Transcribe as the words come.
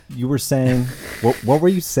you were saying. What were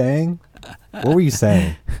you saying? What were you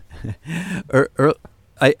saying?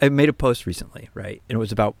 I made a post recently, right? And it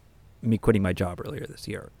was about me quitting my job earlier this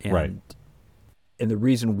year. And, Right. And the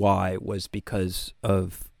reason why was because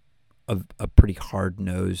of a pretty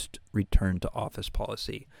hard-nosed return to office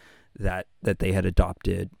policy that they had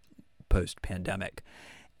adopted post-pandemic.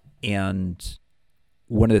 And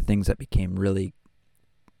one of the things that became really,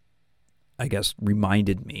 I guess,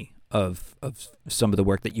 reminded me of some of the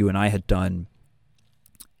work that you and I had done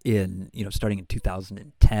starting in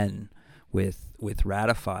 2010 with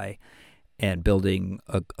Ratify and building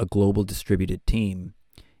a global distributed team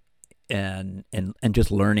and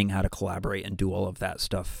just learning how to collaborate and do all of that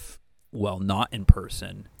stuff while not in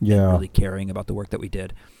person. Yeah. And really caring about the work that we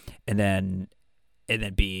did. And then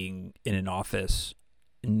being in an office,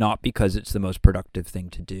 not because it's the most productive thing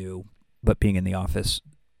to do, but being in the office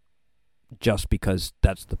just because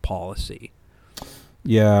that's the policy.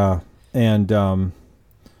 Yeah. And I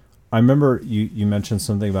remember you mentioned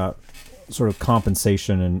something about sort of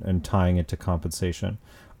compensation and tying it to compensation.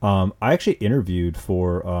 I actually interviewed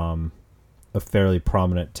for a fairly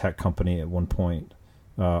prominent tech company at one point,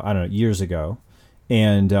 I don't know, years ago.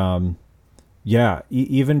 And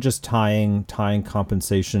even just tying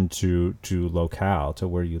compensation to locale, to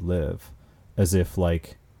where you live, as if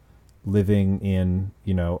like living in,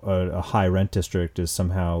 a high rent district is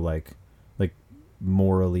somehow like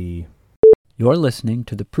morally. You're listening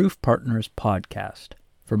to the Proof Partners podcast.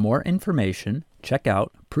 For more information, check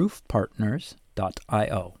out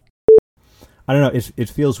proofpartners.io. I don't know. It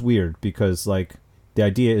feels weird because like the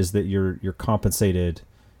idea is that you're compensated,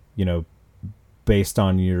 based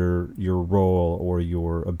on your role or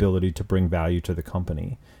your ability to bring value to the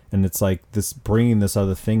company, and it's like this bringing this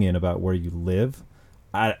other thing in about where you live.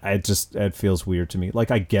 It feels weird to me.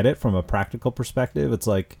 Like I get it from a practical perspective. It's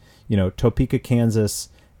like Topeka, Kansas,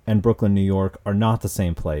 and Brooklyn, New York are not the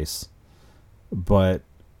same place, but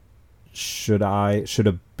should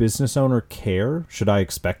a business owner care? Should I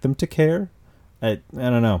expect them to care? I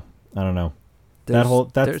don't know.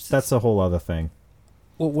 That's a whole other thing.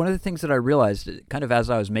 Well, one of the things that I realized kind of as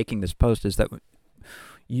I was making this post is that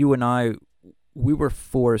you and I, we were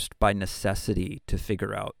forced by necessity to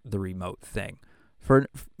figure out the remote thing for,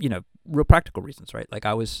 real practical reasons, right? Like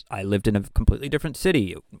I lived in a completely different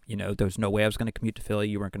city. There was no way I was going to commute to Philly.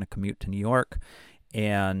 You weren't going to commute to New York.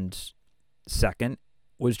 And second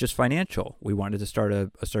was just financial. We wanted to start a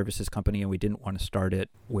services company and we didn't want to start it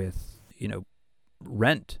with,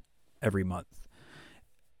 rent every month.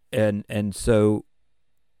 And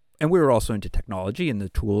we were also into technology and the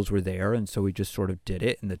tools were there. And so we just sort of did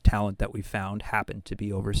it. And the talent that we found happened to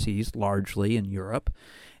be overseas, largely in Europe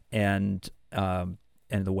and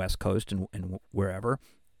the West Coast and wherever.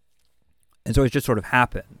 And so it just sort of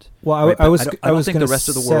happened. Well, right? I was going to the rest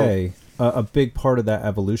of the say world. A big part of that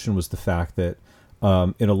evolution was the fact that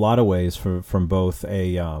in a lot of ways from both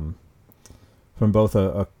a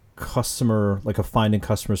customer, like a finding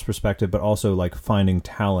customers perspective, but also like finding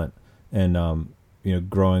talent and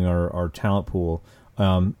growing our talent pool,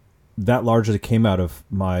 that largely came out of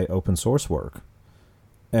my open source work.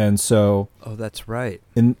 And so that's right.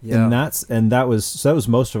 And that was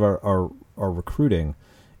most of our recruiting.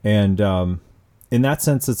 And in that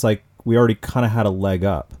sense, it's like we already kind of had a leg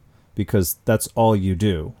up because that's all you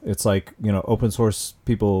do. It's like, open source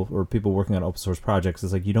people or people working on open source projects,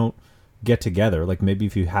 it's like you don't get together. Like maybe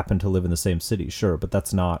if you happen to live in the same city, sure, but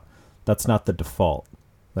that's not the default.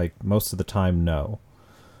 Like most of the time, no.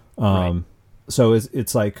 Right. So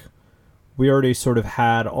it's like we already sort of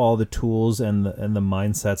had all the tools and the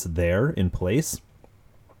mindsets there in place.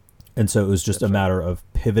 And so it was just a matter of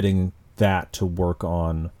pivoting that to work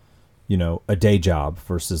on, a day job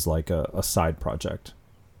versus like a side project.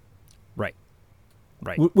 Right.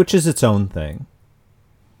 Right. Which is its own thing.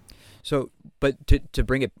 So, but to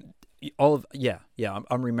bring it all of,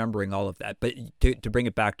 I'm remembering all of that, but to bring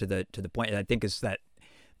it back to the point, I think is that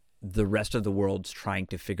the rest of the world's trying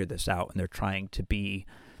to figure this out and they're trying to be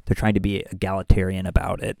egalitarian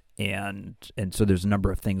about it. And so there's a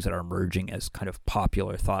number of things that are emerging as kind of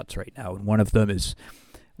popular thoughts right now. And one of them is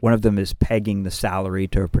pegging the salary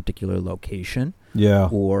to a particular location,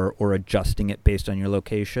 or adjusting it based on your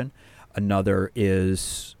location. Another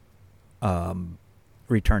is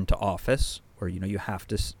return to office, where you have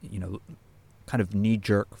to kind of knee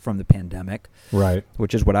jerk from the pandemic, right?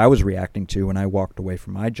 Which is what I was reacting to when I walked away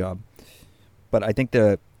from my job. But I think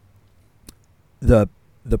the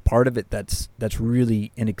part of it that's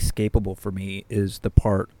really inescapable for me is the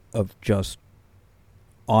part of just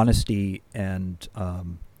honesty and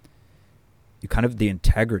kind of the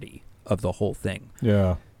integrity of the whole thing.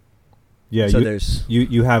 Yeah. Yeah, So there's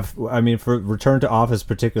you have, I mean, for return to office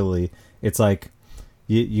particularly, it's like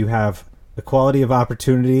you have equality of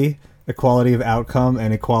opportunity, equality of outcome,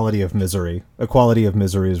 and equality of misery. Equality of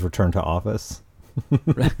misery is return to office.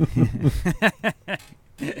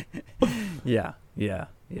 yeah,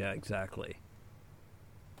 exactly.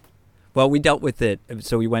 Well, we dealt with it.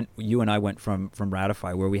 So you and I went from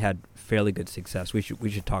Ratify, where we had fairly good success. We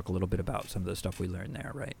should talk a little bit about some of the stuff we learned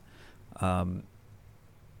there, right?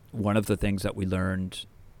 One of the things that we learned,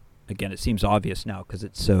 again, it seems obvious now because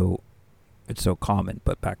it's so common,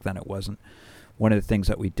 but back then it wasn't. One of the things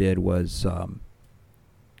that we did was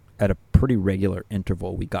at a pretty regular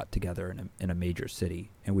interval, we got together in a major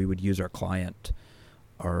city, and we would use our client,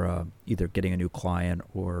 or either getting a new client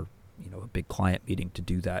or a big client meeting to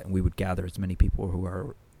do that, and we would gather as many people who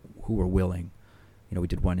were willing. We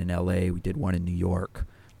did one in LA, we did one in New York.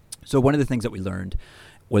 So one of the things that we learned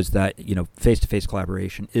was that face-to-face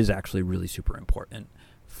collaboration is actually really super important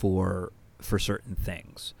for certain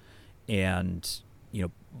things, and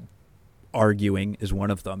arguing is one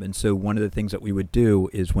of them. And so one of the things that we would do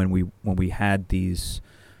is when we had these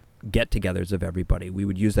get-togethers of everybody, we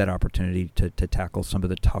would use that opportunity to tackle some of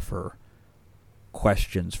the tougher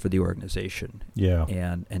questions for the organization. Yeah.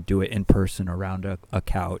 And do it in person around a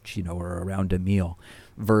couch, or around a meal,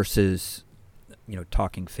 versus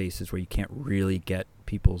talking faces where you can't really get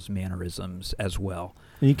people's mannerisms as well.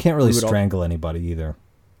 And you can't really strangle anybody either.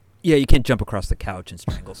 Yeah, you can't jump across the couch and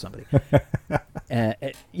strangle somebody. And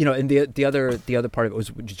the other part of it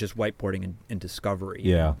was just whiteboarding and discovery.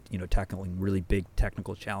 Yeah. Tackling really big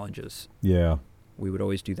technical challenges. Yeah. We would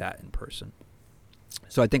always do that in person.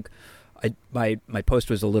 So I think my post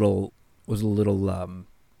was a little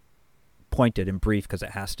pointed and brief because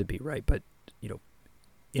it has to be, right? But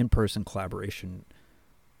in-person collaboration,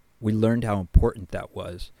 we learned how important that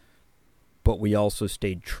was, but we also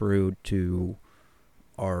stayed true to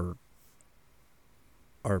our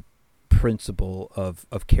principle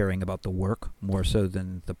of caring about the work more so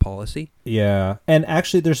than the policy. Yeah. And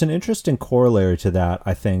actually there's an interesting corollary to that,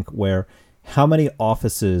 I think, where how many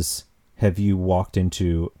offices have you walked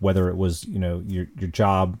into, whether it was, your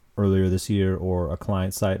job earlier this year or a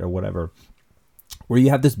client site or whatever, where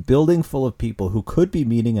you have this building full of people who could be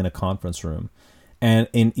meeting in a conference room, and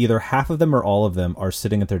in either half of them or all of them are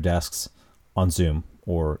sitting at their desks on Zoom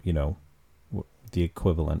or, the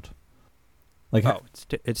equivalent. Like,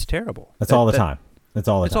 it's terrible. That's all the time. It's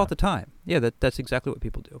all the time. Yeah, that's exactly what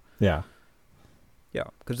people do. Yeah. Yeah,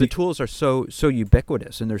 because the tools are so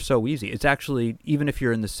ubiquitous and they're so easy. It's actually, even if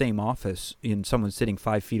you're in the same office and someone's sitting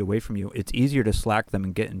 5 feet away from you, it's easier to Slack them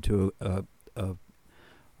and get into a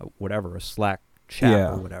Slack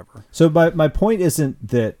chat or whatever. So my point isn't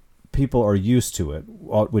that people are used to it,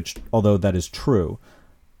 which, although that is true,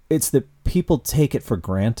 it's that people take it for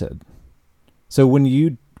granted. So when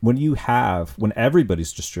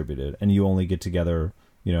everybody's distributed and you only get together,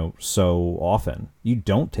 so often, you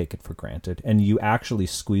don't take it for granted and you actually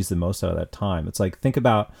squeeze the most out of that time. It's like, think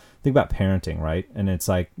about parenting, right? And it's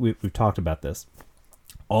like, we've talked about this.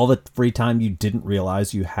 All the free time you didn't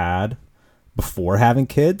realize you had before having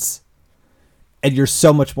kids, and you're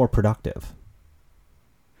so much more productive.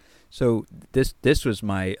 So this was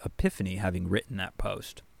my epiphany, having written that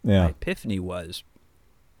post. Yeah. My epiphany was,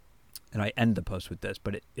 and I end the post with this,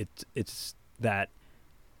 but it's that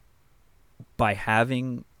by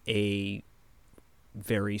having a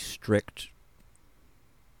very strict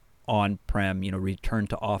on-prem, return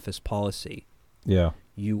to office policy,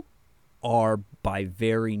 you are, by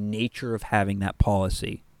very nature of having that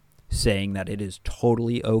policy, saying that it is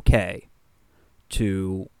totally okay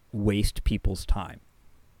to waste people's time.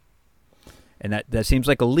 And that seems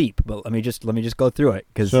like a leap, but let me just go through it,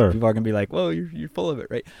 because people are going to be like, "Well, you're full of it,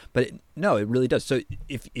 right?" But no, it really does. So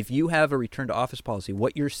if you have a return to office policy,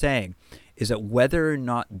 what you're saying is that whether or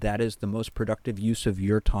not that is the most productive use of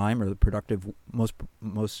your time or the productive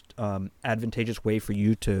most advantageous way for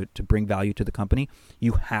you to bring value to the company,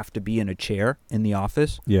 you have to be in a chair in the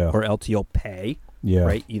office, or else you'll pay,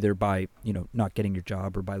 right? Either by not getting your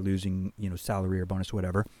job or by losing salary or bonus or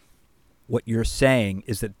whatever. What you're saying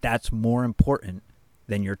is that that's more important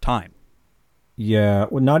than your time. Yeah,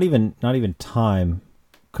 well, not even time,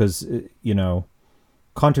 because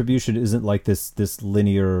contribution isn't like this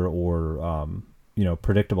linear or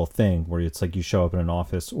predictable thing where it's like you show up in an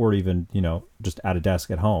office or even just at a desk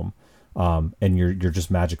at home, and you're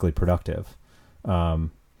just magically productive.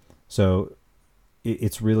 So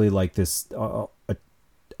it's really like this.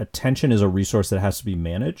 Attention is a resource that has to be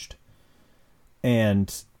managed,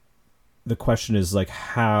 and the question is, like,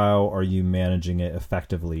 how are you managing it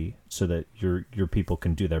effectively so that your people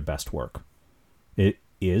can do their best work?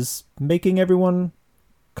 is making everyone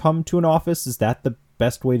come to an office? Is that the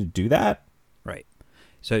best way to do that? Right.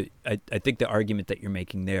 So I think the argument that you're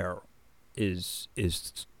making there is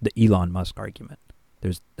the Elon Musk argument.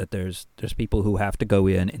 There's people who have to go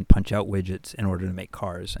in and punch out widgets in order to make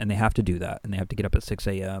cars, and they have to do that, and they have to get up at 6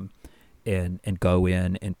 a.m. and go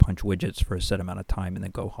in and punch widgets for a set amount of time and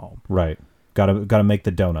then go home. Right. Gotta make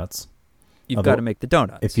the donuts. You've got to make the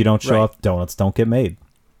donuts. If you don't show up, donuts don't get made.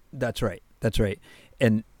 That's right.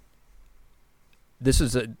 And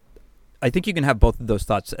I think you can have both of those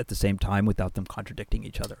thoughts at the same time without them contradicting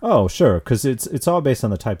each other. Oh, sure, because it's all based on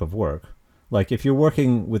the type of work. Like if you're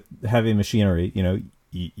working with heavy machinery,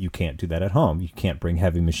 you can't do that at home. You can't bring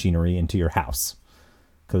heavy machinery into your house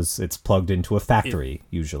because it's plugged into a factory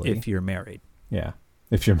usually. If you're married. Yeah.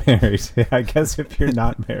 If you're married. I guess if you're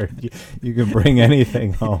not married, you can bring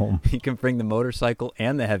anything home. You can bring the motorcycle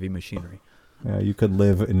and the heavy machinery. Yeah, you could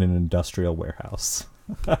live in an industrial warehouse.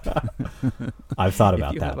 I've thought about that.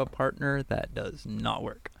 If you have a partner, that does not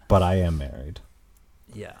work. But I am married.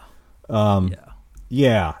 Yeah.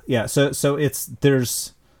 Yeah. So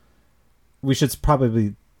we should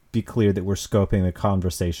probably be clear that we're scoping the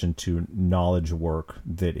conversation to knowledge work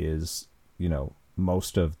that is,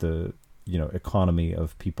 most of the, economy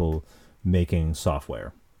of people making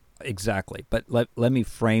software. Exactly. But let me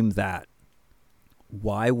frame that.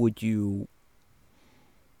 Why would you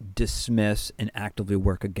dismiss and actively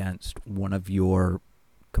work against one of your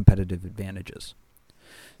competitive advantages?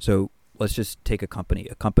 So let's just take a company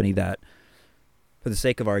that, for the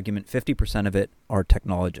sake of argument, 50% of it are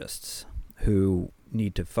technologists who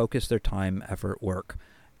need to focus their time, effort, work,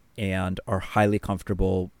 and are highly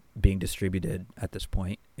comfortable being distributed at this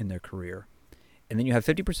point in their career. And then you have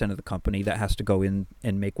 50% of the company that has to go in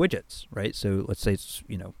and make widgets, right? So let's say it's,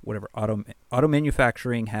 whatever, auto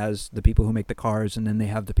manufacturing has the people who make the cars, and then they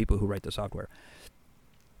have the people who write the software.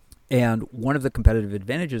 And one of the competitive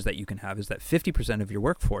advantages that you can have is that 50% of your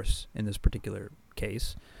workforce in this particular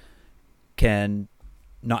case can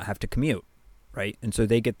not have to commute, right? And so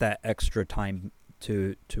they get that extra time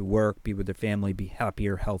to work, be with their family, be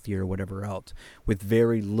happier, healthier, whatever else, with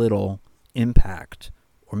very little impact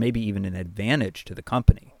or maybe even an advantage to the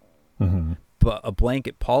company. Mm-hmm. But a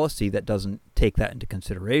blanket policy that doesn't take that into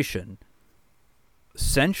consideration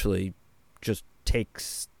essentially just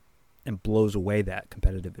takes and blows away that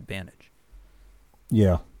competitive advantage.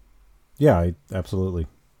 Yeah, absolutely.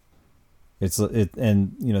 And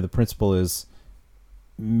the principle is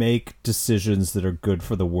make decisions that are good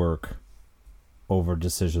for the work over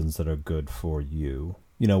decisions that are good for you,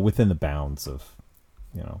 within the bounds of,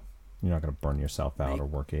 you're not going to burn yourself out or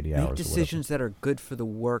work 80 hours. Make decisions that are good for the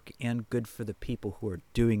work and good for the people who are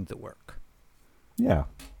doing the work. Yeah.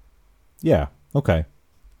 Okay.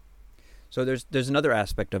 So there's another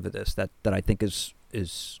aspect of this that I think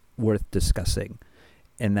is worth discussing,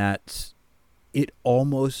 and that it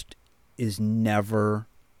almost is never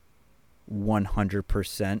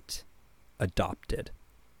 100% adopted.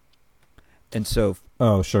 And so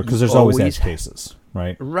sure, because there's always edge cases,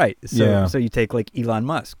 right? Right. So you take like Elon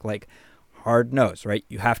Musk, like hard nose, right?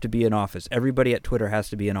 You have to be in office. Everybody at Twitter has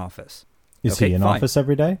to be in office. Is he in office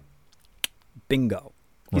every day? Bingo.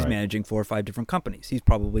 He's managing 4 or 5 different companies. He's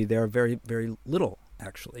probably there very, very little,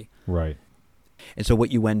 actually. Right. And so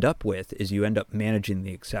what you end up with is you end up managing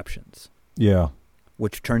the exceptions. Yeah.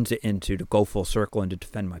 Which turns it into, to go full circle and to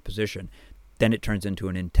defend my position, then it turns into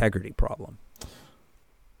an integrity problem.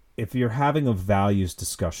 If you're having a values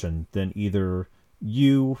discussion, then either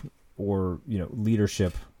you or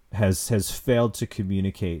leadership has failed to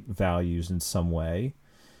communicate values in some way,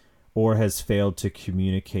 or has failed to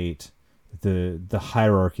communicate the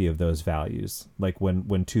hierarchy of those values. Like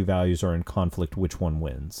when two values are in conflict, which one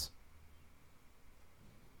wins?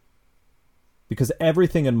 Because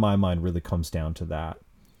everything in my mind really comes down to that.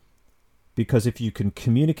 Because if you can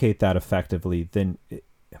communicate that effectively, then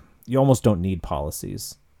you almost don't need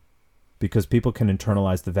policies. Because people can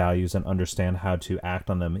internalize the values and understand how to act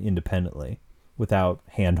on them independently without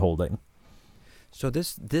hand-holding. So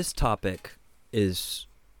this topic is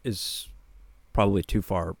probably too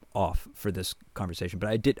far off for this conversation, but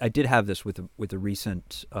I did have this with a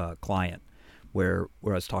recent client where I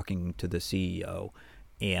was talking to the CEO,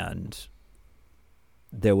 and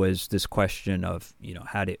there was this question of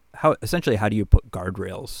how do you put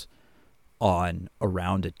guardrails on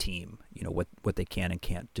around a team, what they can and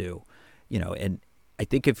can't do. And I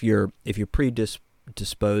think if you're predisposed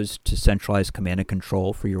to centralized command and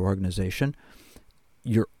control for your organization,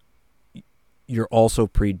 you're also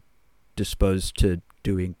predisposed to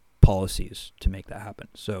doing policies to make that happen.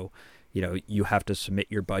 So, you have to submit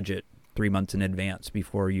your budget 3 months in advance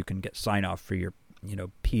before you can get sign off for your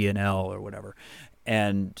P&L or whatever,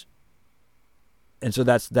 and so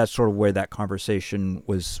that's sort of where that conversation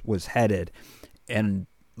was headed, and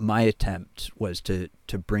my attempt was to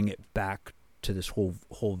bring it back to this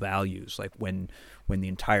whole values, like when the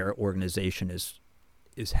entire organization is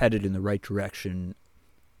headed in the right direction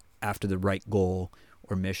after the right goal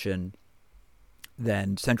or mission,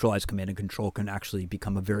 then centralized command and control can actually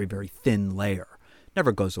become a very, very thin layer.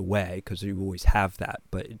 Never goes away because you always have that,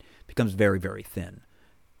 but it becomes very, very thin.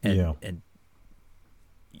 And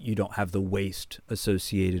you don't have the waste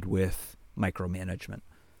associated with micromanagement.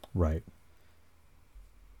 Right.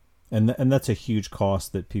 And that's a huge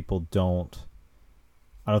cost that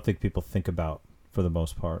I don't think people think about for the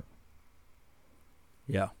most part.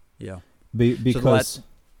 Yeah. Because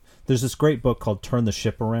there's this great book called Turn the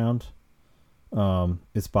Ship Around.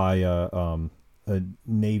 It's by a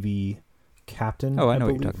Navy captain. Oh, I know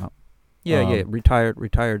what you're talking about. Yeah,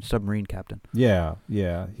 retired submarine captain. Yeah.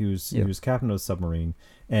 He was captain of a submarine,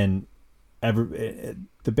 and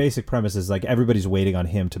the basic premise is like everybody's waiting on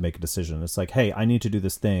him to make a decision. It's like, hey, I need to do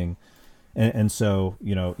this thing, and so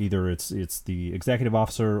either it's the executive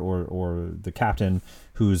officer or the captain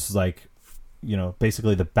who's like,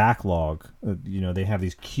 basically the backlog. They have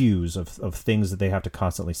these queues of things that they have to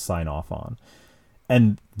constantly sign off on,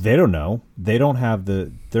 and they don't know. They're not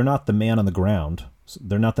the man on the ground.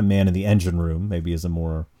 They're not the man in the engine room, maybe is a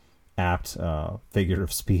more apt figure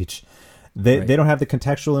of speech. They don't have the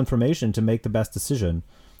contextual information to make the best decision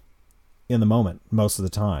in the moment most of the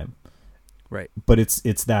time. Right. But it's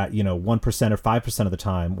that, 1% or 5% of the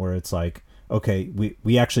time where it's like, okay,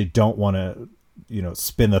 we actually don't want to,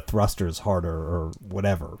 spin the thrusters harder or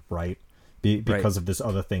whatever, right? Because of this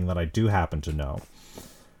other thing that I do happen to know.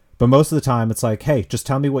 But most of the time it's like, hey, just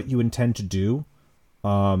tell me what you intend to do.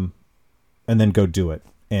 And then go do it.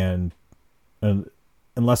 And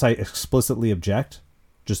unless I explicitly object,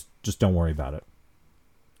 just don't worry about it.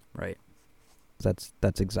 Right.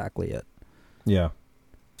 That's exactly it. Yeah.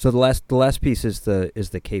 So the last piece is the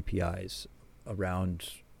KPIs around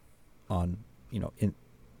in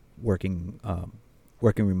working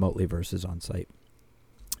remotely versus on site.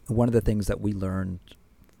 One of the things that we learned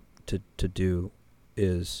to do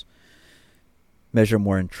is measure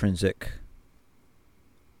more intrinsic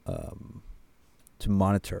to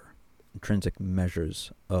monitor intrinsic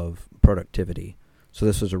measures of productivity. So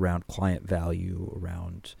this was around client value,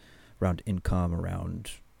 around income,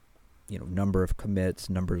 around number of commits,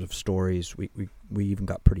 numbers of stories. We even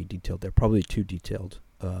got pretty detailed there, probably too detailed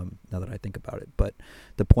now that I think about it. But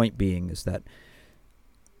the point being is that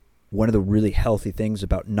one of the really healthy things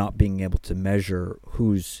about not being able to measure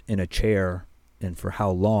who's in a chair and for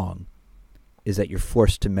how long is that you're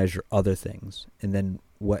forced to measure other things. And then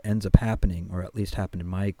what ends up happening, or at least happened in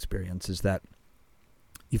my experience, is that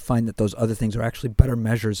you find that those other things are actually better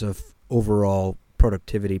measures of overall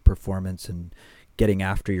productivity, performance, and getting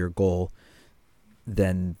after your goal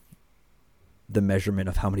than the measurement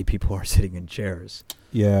of how many people are sitting in chairs.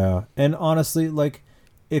 Yeah. And honestly, like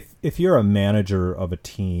if you're a manager of a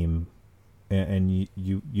team and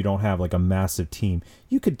you don't have like a massive team,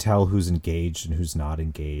 you could tell who's engaged and who's not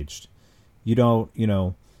engaged. You don't,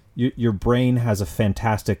 your brain has a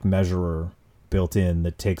fantastic measurer built in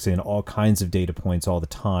that takes in all kinds of data points all the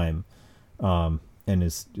time, and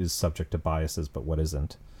is subject to biases, but what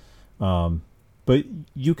isn't. But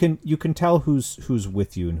you can tell who's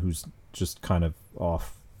with you and who's just kind of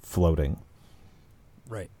off floating.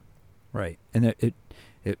 Right. And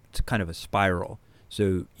it's kind of a spiral.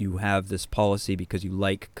 So you have this policy because you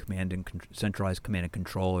like centralized command and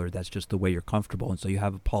control, or that's just the way you're comfortable. And so you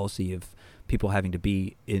have a policy of people having to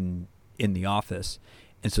be in the office.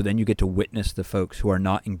 And so then you get to witness the folks who are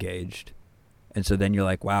not engaged. And so then you're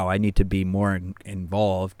like, wow, I need to be more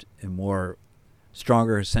involved and more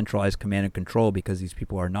stronger centralized command and control because these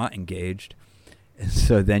people are not engaged. And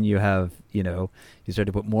so then you have, you start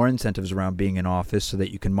to put more incentives around being in office so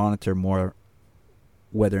that you can monitor more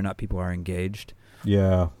whether or not people are engaged.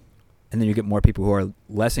 Yeah. And then you get more people who are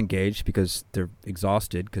less engaged because they're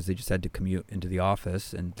exhausted because they just had to commute into the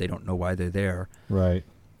office and they don't know why they're there. Right.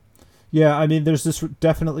 Yeah, I mean, there's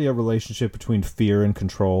definitely a relationship between fear and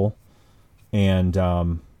control, and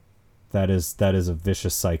that is a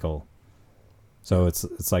vicious cycle. So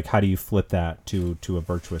it's like, how do you flip that to a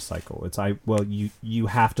virtuous cycle? You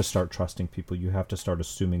have to start trusting people. You have to start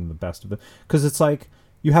assuming the best of them, because it's like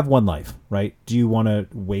you have one life, right? Do you want to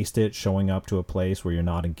waste it showing up to a place where you're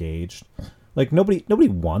not engaged? Like nobody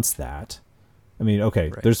wants that. I mean, okay,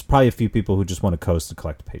 right. There's probably a few people who just want to coast and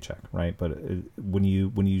collect a paycheck, right? But when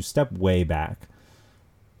you step way back,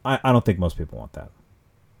 I don't think most people want that.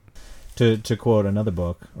 To quote another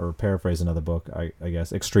book or paraphrase another book, I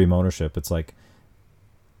guess, Extreme Ownership. It's like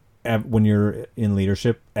when you're in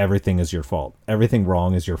leadership, everything is your fault. Everything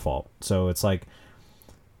wrong is your fault. So it's like,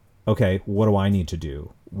 okay, what do I need to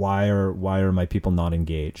do? Why are my people not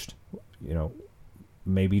engaged? You know,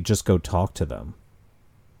 maybe just go talk to them.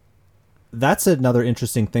 That's another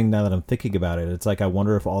interesting thing now that I'm thinking about it. It's like, I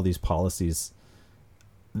wonder if all these policies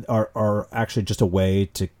are actually just a way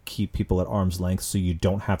to keep people at arm's length so you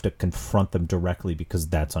don't have to confront them directly because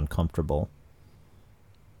that's uncomfortable.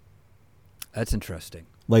 That's interesting.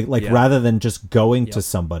 Like Yeah. rather than just going Yep. to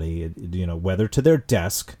somebody, you know, whether to their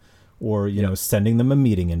desk or, you Yep. know, sending them a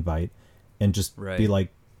meeting invite and just Right. be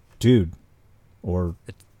like, dude, or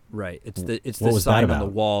Right. It's the What was that sign on the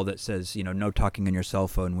about? wall that says, you know, no talking on your cell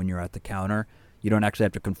phone when you're at the counter. You don't actually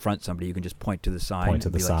have to confront somebody. You can just point to the sign Point to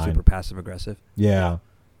and the be sign. like super passive aggressive. yeah.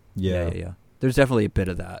 Yeah. There's definitely a bit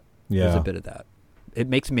of that. There's Yeah. a bit of that. It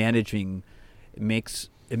makes managing, it makes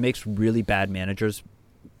really bad managers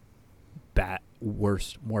badder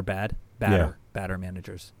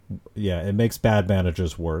managers. Yeah, it makes bad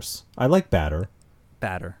managers worse. I like badder.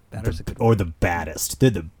 Badder's a good Or the baddest. They're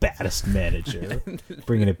the baddest manager.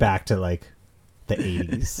 Bringing it back to like the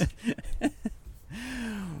 80s.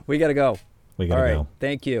 We got to go. We gotta All right. go.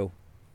 Thank you.